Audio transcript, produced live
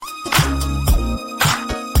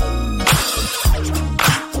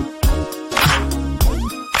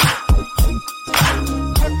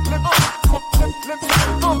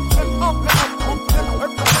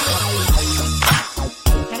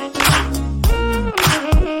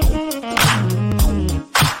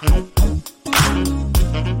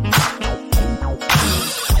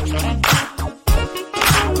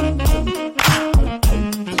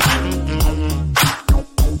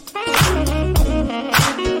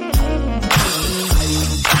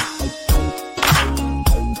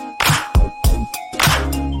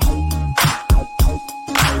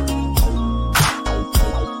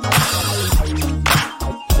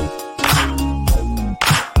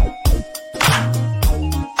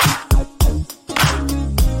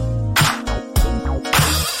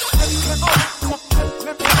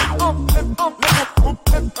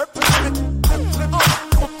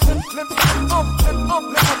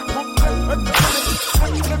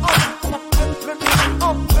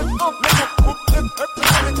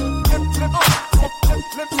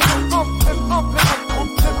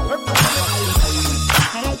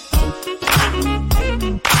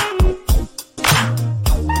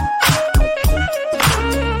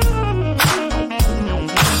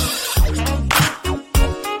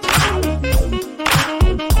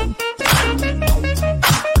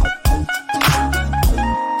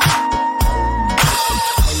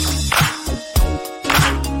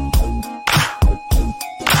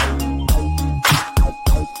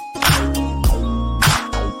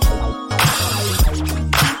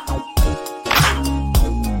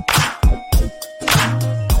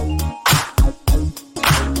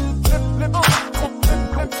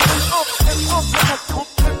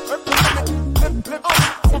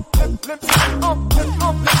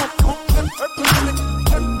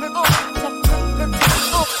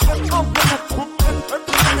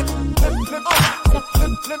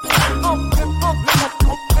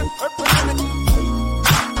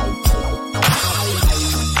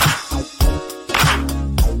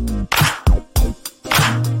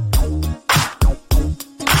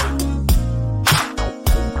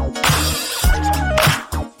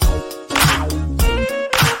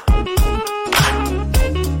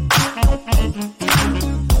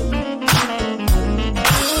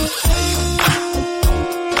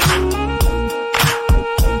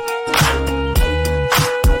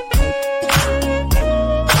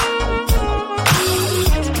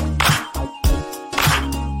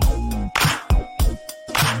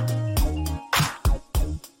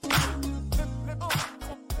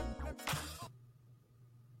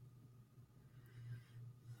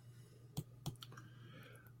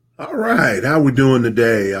All right, how we doing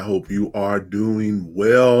today? I hope you are doing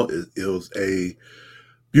well. It was a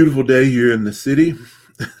beautiful day here in the city.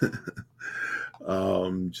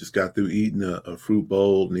 Just got through eating a fruit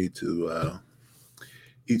bowl. Need to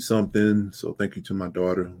eat something. So thank you to my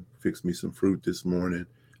daughter who fixed me some fruit this morning,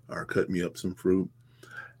 or cut me up some fruit,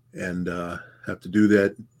 and have to do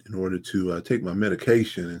that in order to take my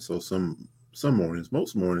medication. And so some mornings,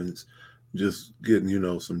 most mornings, just getting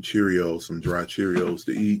some Cheerios, some dry Cheerios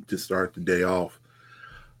to eat to start the day off.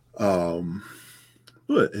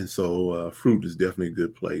 Fruit is definitely a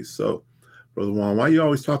good place. So, Brother Juan, why are you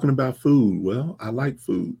always talking about food? Well, I like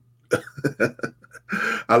food.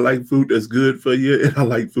 I like food that's good for you, and I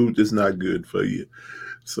like food that's not good for you.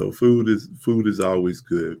 So food is always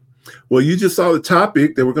good. Well, you just saw the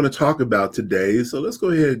topic that we're going to talk about today. So let's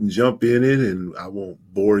go ahead and jump in it, and I won't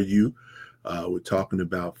bore you. We're talking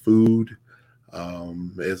about food.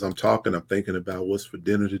 As I'm talking, I'm thinking about what's for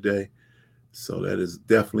dinner today. So that is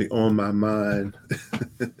definitely on my mind.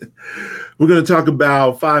 We're going to talk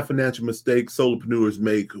about 5 financial mistakes solopreneurs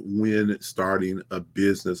make when starting a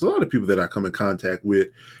business. A lot of people that I come in contact with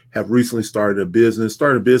have recently started a business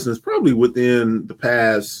probably within the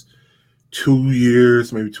past 2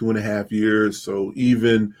 years, maybe 2.5 years. So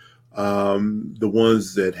even the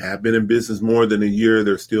ones that have been in business more than a year,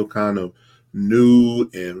 they're still kind of new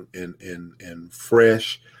and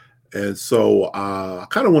fresh. And so I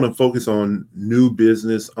kind of want to focus on new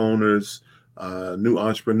business owners, new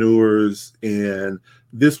entrepreneurs, and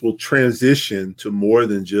this will transition to more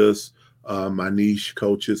than just my niche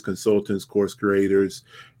coaches, consultants, course creators,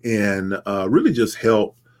 and really just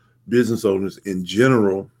help business owners in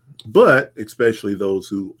general, but especially those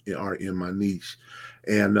who are in my niche.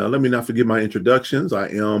 And let me not forget my introductions. I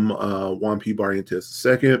am Juan P. Barrientos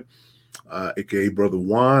II. AKA Brother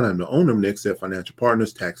Juan. I'm the owner of Next Step Financial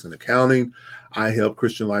Partners, Tax and Accounting. I help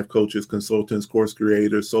Christian life coaches, consultants, course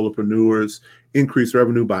creators, solopreneurs increase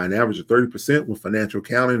revenue by an average of 30% with financial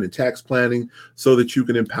accounting and tax planning so that you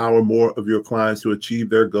can empower more of your clients to achieve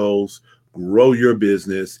their goals, grow your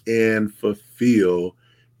business, and fulfill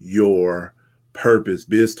your purpose.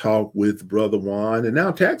 Biz Talk with Brother Juan, and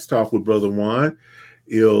now Tax Talk with Brother Juan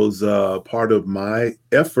is part of my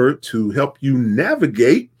effort to help you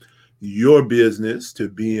navigate your business to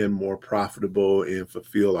being more profitable and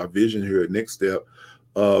fulfill our vision here at Next Step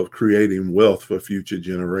of creating wealth for future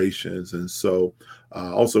generations. And so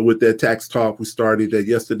also with that Tax Talk, we started that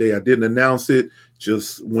yesterday. I didn't announce it,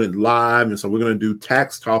 just went live. And so we're going to do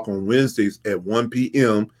Tax Talk on Wednesdays at 1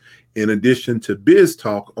 p.m. in addition to Biz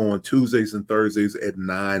Talk on Tuesdays and Thursdays at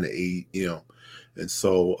 9 a.m. And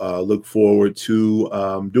so look forward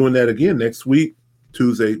to doing that again next week,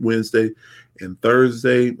 Tuesday, Wednesday, and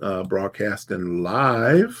Thursday, broadcasting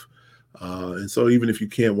live. And so even if you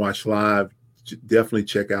can't watch live, definitely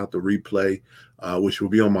check out the replay, which will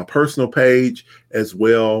be on my personal page as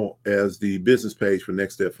well as the business page for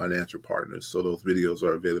Next Step Financial Partners. So those videos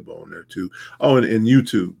are available on there too. Oh, and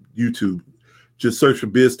YouTube, just search for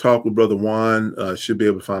Biz Talk with Brother Juan. Should be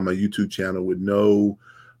able to find my YouTube channel with no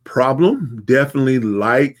problem. Definitely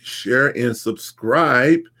like, share, and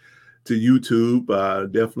subscribe to YouTube.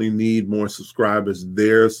 Definitely need more subscribers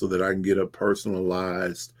there so that I can get a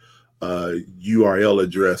personalized URL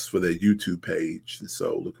address for that YouTube page.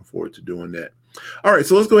 So looking forward to doing that. All right,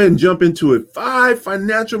 so let's go ahead and jump into it. 5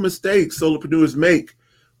 financial mistakes solopreneurs make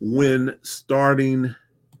when starting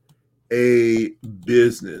a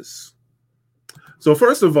business. So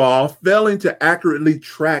first of all, failing to accurately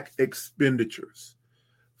track expenditures.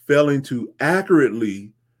 Failing to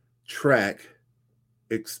accurately track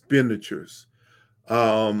expenditures.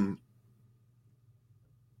 It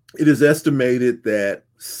is estimated that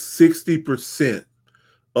 60%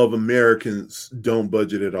 of Americans don't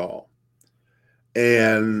budget at all.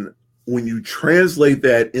 And when you translate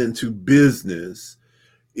that into business,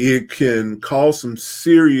 it can cause some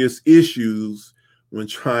serious issues when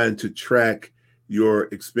trying to track your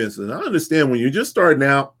expenses. And I understand when you're just starting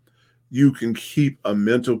out, you can keep a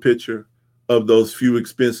mental picture of those few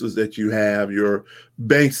expenses that you have. Your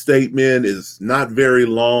bank statement is not very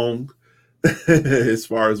long as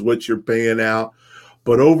far as what you're paying out.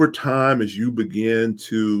 But over time, as you begin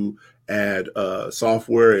to add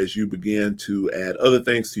software, as you begin to add other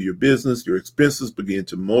things to your business, your expenses begin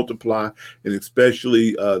to multiply, and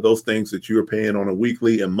especially those things that you're paying on a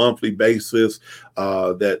weekly and monthly basis,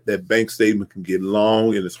 that bank statement can get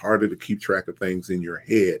long, and it's harder to keep track of things in your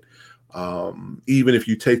head. Even if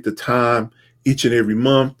you take the time each and every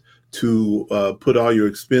month to put all your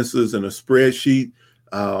expenses in a spreadsheet,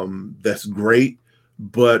 that's great.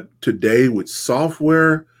 But today with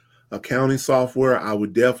software, accounting software, I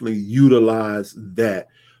would definitely utilize that.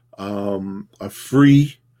 A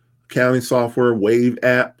free accounting software, Wave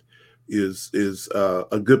app, is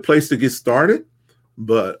a good place to get started.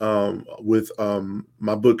 But with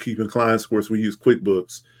my bookkeeping clients, of course, we use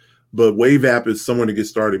QuickBooks. But Wave app is somewhere to get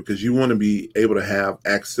started because you want to be able to have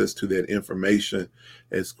access to that information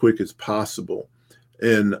as quick as possible.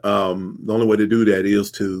 And the only way to do that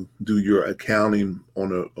is to do your accounting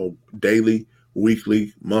on a daily,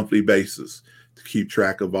 weekly, monthly basis to keep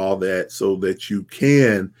track of all that so that you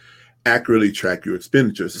can accurately track your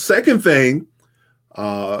expenditures. The second thing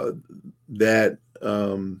the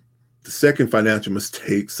second financial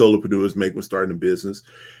mistake solopreneurs make when starting a business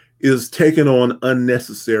is taking on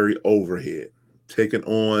unnecessary overhead.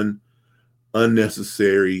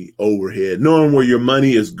 Knowing where your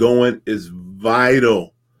money is going is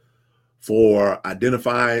vital for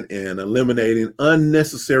identifying and eliminating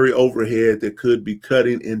unnecessary overhead that could be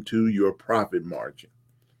cutting into your profit margin.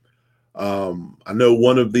 I know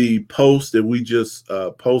one of the posts that we just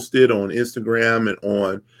posted on Instagram and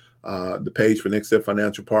on the page for Next Step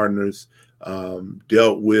Financial Partners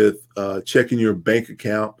dealt with checking your bank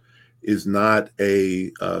account is not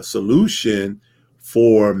a solution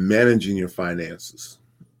for managing your finances.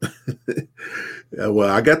 Well,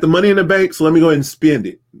 I got the money in the bank, so let me go ahead and spend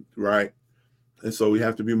it, right? And so we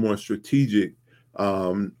have to be more strategic.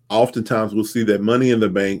 Oftentimes we'll see that money in the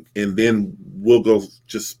bank and then we'll go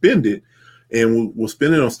just spend it, and we'll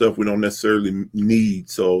spend it on stuff we don't necessarily need.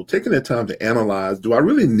 So taking that time to analyze, do I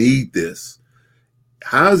really need this?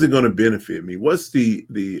 How is it going to benefit me? What's the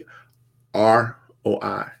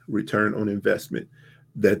ROI, return on investment,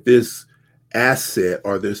 that this asset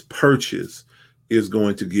or this purchase is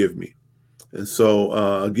going to give me? And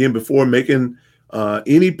so again, before making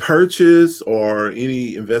any purchase or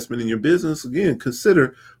any investment in your business, again,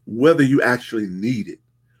 consider whether you actually need it.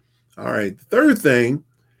 All right. The third thing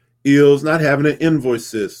is not having an invoice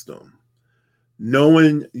system.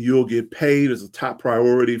 Knowing you'll get paid is a top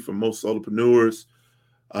priority for most solopreneurs,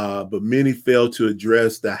 but many fail to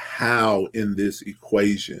address the how in this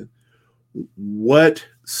equation. What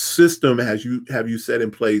system have you set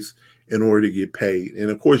in place in order to get paid? And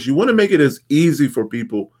of course, you want to make it as easy for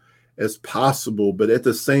people as possible, but at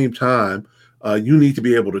the same time, you need to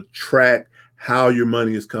be able to track how your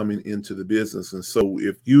money is coming into the business. And so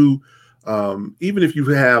if you, even if you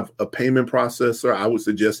have a payment processor, I would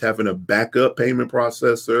suggest having a backup payment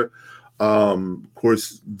processor. Of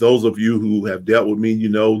course, those of you who have dealt with me, you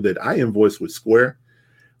know that I invoice with Square.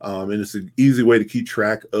 And it's an easy way to keep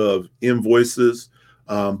track of invoices.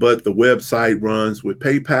 But the website runs with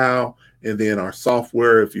PayPal, and then our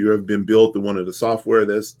software, if you've ever been billed through one of the software,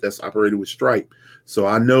 that's operated with Stripe. So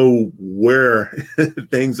I know where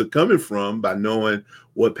things are coming from by knowing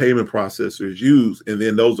what payment processors use, and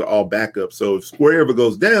then those are all backups. So if Square ever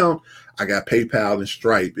goes down, I got PayPal and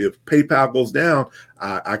Stripe. If PayPal goes down,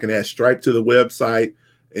 I can add Stripe to the website,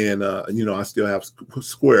 and I still have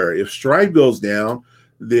Square. If Stripe goes down,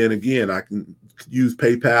 then again, I can use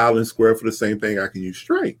PayPal and Square for the same thing. I can use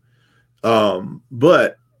Stripe.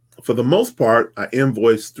 But for the most part, I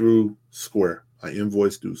invoice through Square.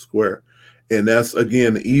 And that's,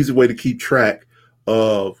 again, the easy way to keep track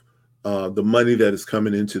of the money that is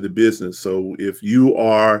coming into the business. So if you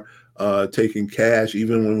are taking cash,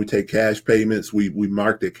 even when we take cash payments, we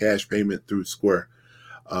mark the cash payment through Square.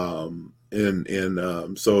 So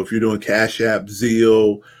if you're doing Cash App,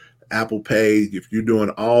 Zelle, Apple Pay, if you're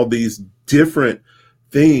doing all these different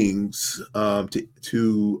things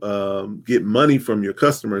to get money from your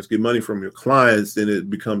customers, get money from your clients, then it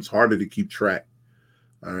becomes harder to keep track.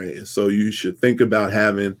 All right. And so you should think about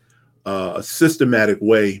having a systematic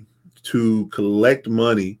way to collect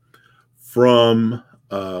money from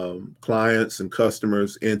clients and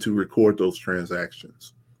customers and to record those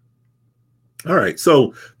transactions. All right.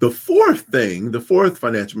 So the fourth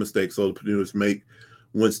financial mistake solopreneurs make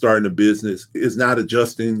when starting a business is not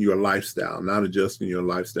adjusting your lifestyle.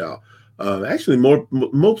 Actually,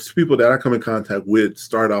 most people that I come in contact with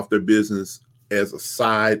start off their business as a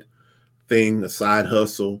side thing, a side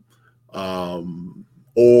hustle,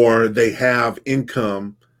 or they have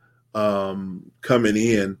income coming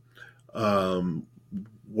in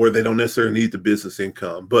where they don't necessarily need the business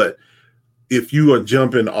income. But if you are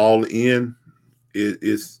jumping all in,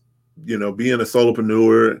 it's, being a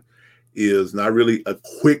solopreneur is not really a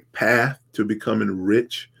quick path to becoming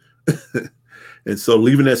rich. And so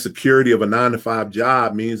leaving that security of a 9-to-5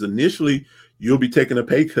 job means initially you'll be taking a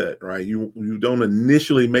pay cut, right? You don't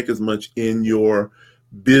initially make as much in your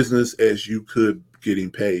business as you could getting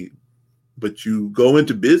paid, but you go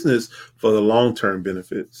into business for the long-term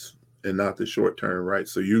benefits and not the short-term, right?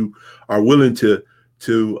 So you are willing to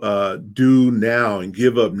do now and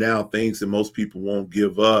give up now things that most people won't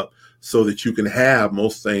give up, so that you can have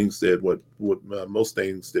most things that most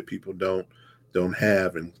things that people don't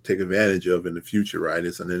have and take advantage of in the future, right?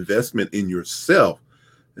 It's an investment in yourself,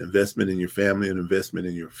 an investment in your family, an investment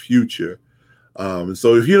in your future. And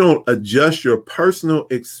so if you don't adjust your personal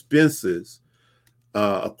expenses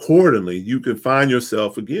accordingly, you can find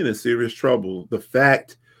yourself again in serious trouble. The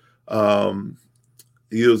fact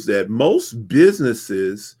is that most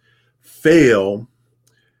businesses fail.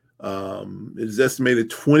 It is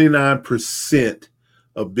estimated 29%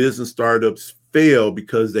 of business startups fail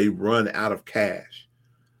because they run out of cash.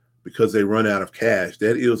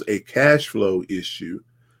 That is a cash flow issue,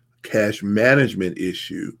 cash management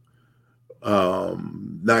issue,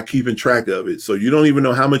 not keeping track of it. So you don't even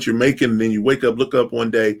know how much you're making. And then you wake up, look up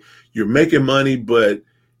one day, you're making money, but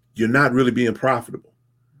you're not really being profitable.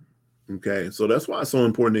 Okay. So that's why it's so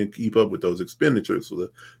important to keep up with those expenditures. So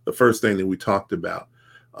the first thing that we talked about.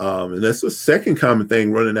 And that's the second common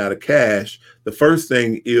thing, running out of cash. The first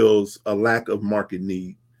thing is a lack of market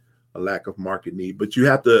need, but you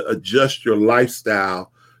have to adjust your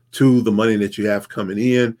lifestyle to the money that you have coming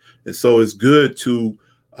in. And so it's good to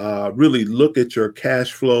really look at your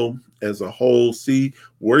cash flow as a whole, see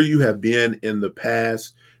where you have been in the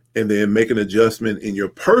past, and then make an adjustment in your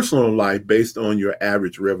personal life based on your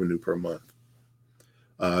average revenue per month,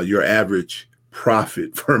 your average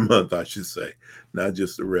profit per month, I should say, not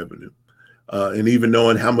just the revenue. And even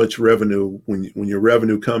knowing how much revenue, when your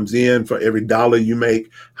revenue comes in, for every dollar you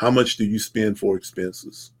make, how much do you spend for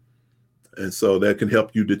expenses? And so that can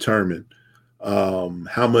help you determine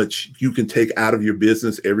how much you can take out of your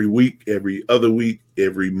business every week, every other week,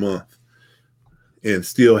 every month, and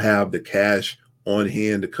still have the cash on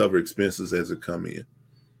hand to cover expenses as it come in.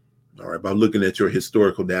 All right, by looking at your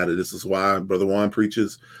historical data. This is why Brother Juan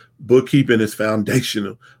preaches bookkeeping is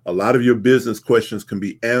foundational. A lot of your business questions can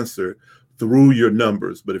be answered through your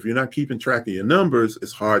numbers, but if you're not keeping track of your numbers,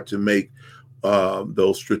 it's hard to make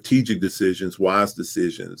those strategic decisions, wise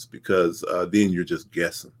decisions, because then you're just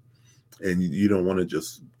guessing, and you don't want to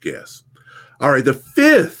just guess. All right, the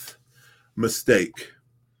fifth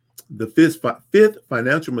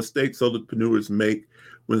financial mistake solopreneurs make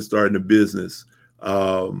when starting a business.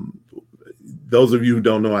 Those of you who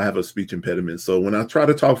don't know, I have a speech impediment. So when I try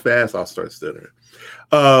to talk fast, I'll start stuttering.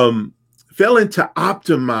 Failing to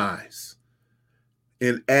optimize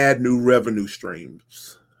and add new revenue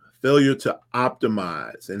streams. Failure to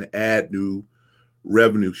optimize and add new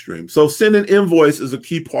revenue streams. So sending invoice is a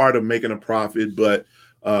key part of making a profit, but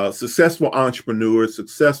successful entrepreneurs,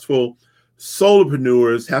 successful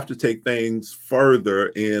solopreneurs have to take things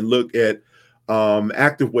further and look at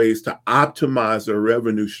active ways to optimize their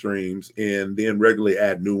revenue streams and then regularly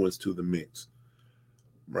add new ones to the mix,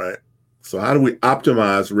 right? So how do we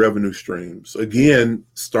optimize revenue streams? Again,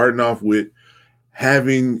 starting off with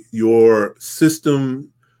having your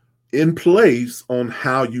system in place on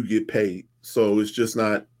how you get paid. So it's just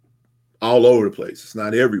not all over the place. It's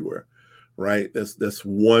not everywhere, right? That's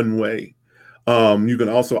one way. You can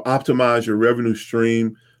also optimize your revenue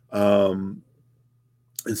stream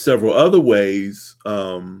in several other ways,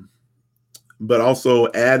 but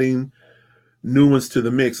also adding new ones to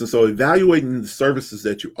the mix. And so evaluating the services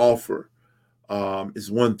that you offer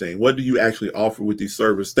is one thing. What do you actually offer with these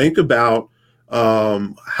services? Think about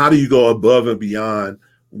how do you go above and beyond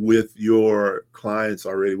with your clients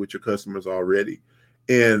already, with your customers already?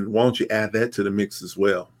 And why don't you add that to the mix as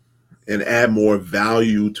well and add more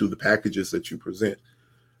value to the packages that you present,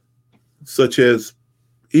 such as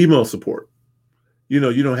email support. You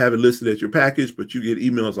don't have it listed as your package, but you get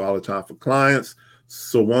emails all the time for clients.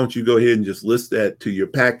 So why don't you go ahead and just list that to your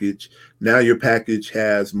package? Now your package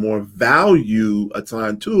has more value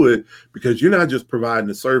assigned to it because you're not just providing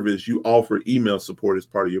a service, you offer email support as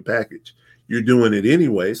part of your package. You're doing it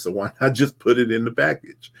anyway, so why not just put it in the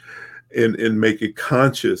package and make it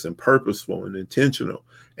conscious and purposeful and intentional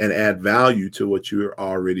and add value to what you're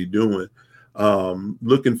already doing.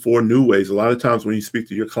 Looking for new ways. A lot of times when you speak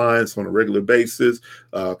to your clients on a regular basis,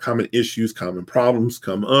 common issues, common problems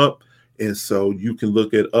come up. And so you can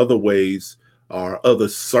look at other ways or other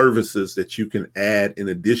services that you can add in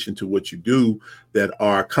addition to what you do that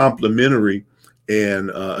are complementary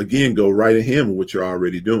and again, go right ahead with what you're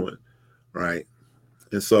already doing, right?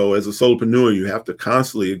 And so as a solopreneur, you have to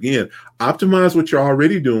constantly, again, optimize what you're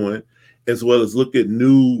already doing, as well as look at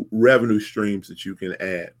new revenue streams that you can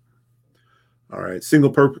add. All right, single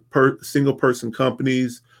person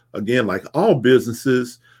companies, again, like all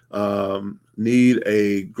businesses, need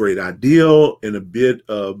a great ideal and a bit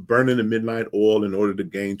of burning the midnight oil in order to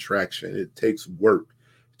gain traction. It takes work,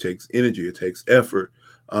 it takes energy, it takes effort.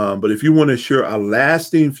 But if you want to ensure a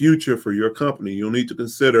lasting future for your company, you'll need to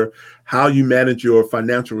consider how you manage your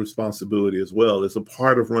financial responsibility as well. It's a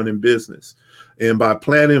part of running business. And by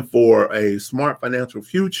planning for a smart financial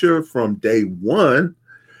future from day one,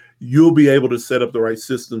 you'll be able to set up the right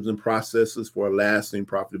systems and processes for a lasting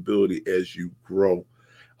profitability as you grow.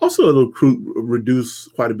 Also, it'll reduce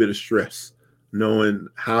quite a bit of stress, knowing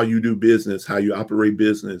how you do business, how you operate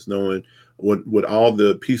business, knowing what all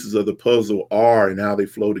the pieces of the puzzle are and how they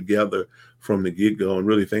flow together from the get-go, and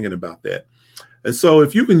really thinking about that. And so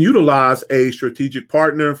if you can utilize a strategic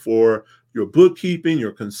partner for your bookkeeping,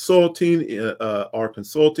 your consulting, or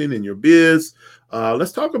consulting in your biz,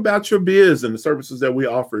 let's talk about your biz and the services that we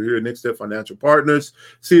offer here at Next Step Financial Partners.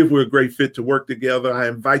 See if we're a great fit to work together. I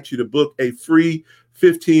invite you to book a free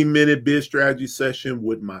 15-minute biz strategy session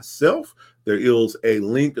with myself. There is a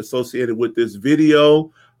link associated with this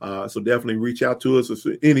video. So definitely reach out to us.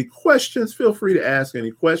 If any questions, feel free to ask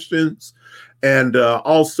any questions. And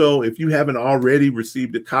also, if you haven't already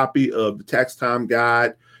received a copy of the Tax Time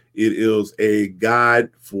Guide, it is a guide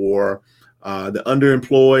for the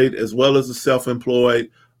underemployed as well as the self-employed.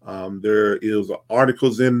 There is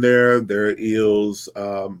articles in there. There is,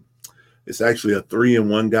 it's actually a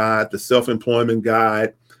 3-in-1 guide. The self-employment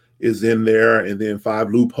guide is in there, and then 5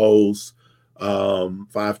 loopholes.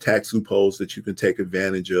 5 tax loopholes that you can take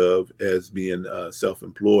advantage of as being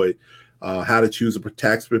self-employed. How to choose a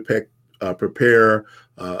tax preparer.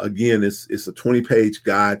 Again, it's a 20-page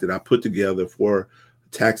guide that I put together for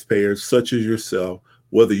taxpayers such as yourself.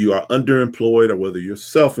 Whether you are underemployed or whether you're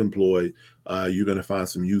self-employed, you're going to find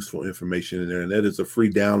some useful information in there. And that is a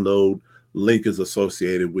free download. Link is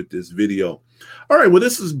associated with this video. All right, well,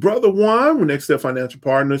 this is Brother Juan with Next Step Financial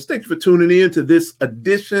Partners. Thank you for tuning in to this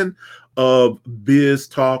edition of Biz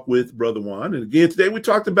Talk with Brother Juan. And again, today we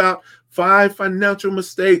talked about 5 financial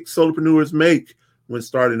mistakes solopreneurs make when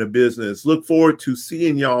starting a business. Look forward to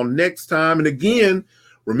seeing y'all next time. And again,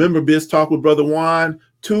 remember Biz Talk with Brother Juan,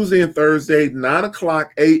 Tuesday and Thursday, 9:00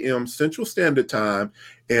 a.m. Central Standard Time.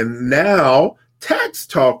 And now Tax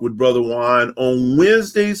Talk with Brother Juan on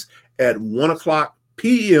Wednesdays at 1:00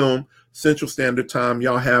 p.m. Central Standard Time.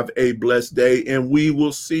 Y'all have a blessed day, and we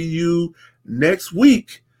will see you next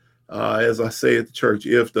week. As I say at the church,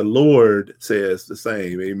 if the Lord says the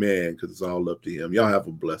same, amen, because it's all up to him. Y'all have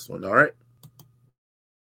a blessed one, all right?